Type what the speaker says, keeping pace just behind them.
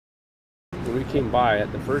When we came by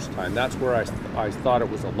it the first time, that's where I thought it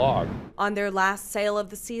was a log. On their last sail of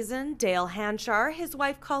the season, Dale Hanchar, his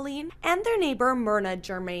wife Colleen, and their neighbor Myrna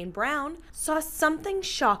Germaine Brown saw something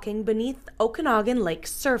shocking beneath Okanagan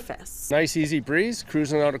Lake's surface. Nice easy breeze,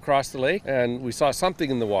 cruising out across the lake, and we saw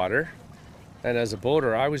something in the water. And as a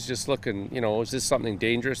boater, I was just looking, is this something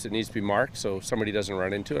dangerous that needs to be marked so somebody doesn't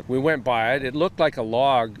run into it? We went by it. It looked like a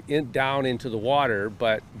log down into the water,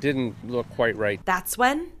 but didn't look quite right. That's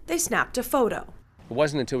when they snapped a photo. It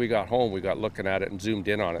wasn't until we got home, we got looking at it and zoomed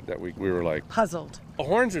in on it that we were like... puzzled. The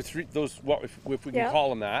horns are if we can call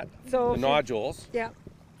them that, so the nodules. Yeah.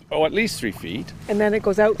 Oh, at least 3 feet. And then it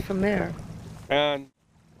goes out from there. And,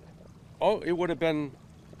 it would have been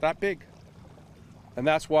that big. And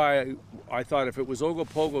that's why I thought if it was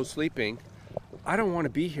Ogopogo sleeping, I don't want to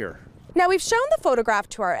be here. Now, we've shown the photograph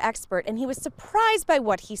to our expert, and he was surprised by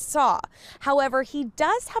what he saw. However, he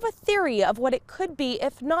does have a theory of what it could be,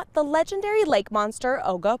 if not the legendary lake monster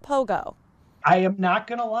Ogopogo. I am not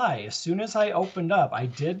going to lie. As soon as I opened up, I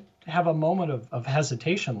did have a moment of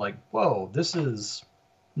hesitation, like, whoa, this is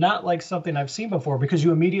not like something I've seen before, because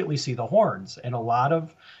you immediately see the horns. And a lot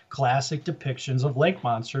of classic depictions of lake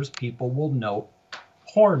monsters, people will note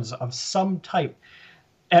horns of some type.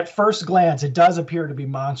 At first glance, it does appear to be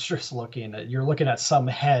monstrous looking. You're looking at some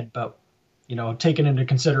head, but, taking into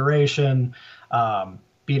consideration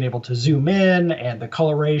being able to zoom in and the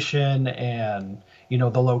coloration and,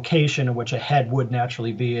 the location in which a head would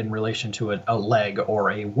naturally be in relation to a leg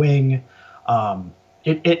or a wing,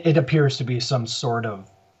 it appears to be some sort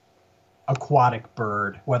of aquatic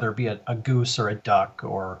bird, whether it be a goose or a duck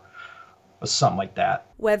or something like that.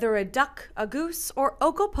 Whether a duck, a goose, or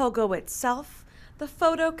Ogopogo itself, the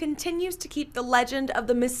photo continues to keep the legend of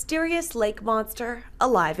the mysterious lake monster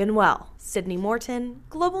alive and well. Sydney Morton,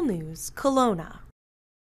 Global News, Kelowna.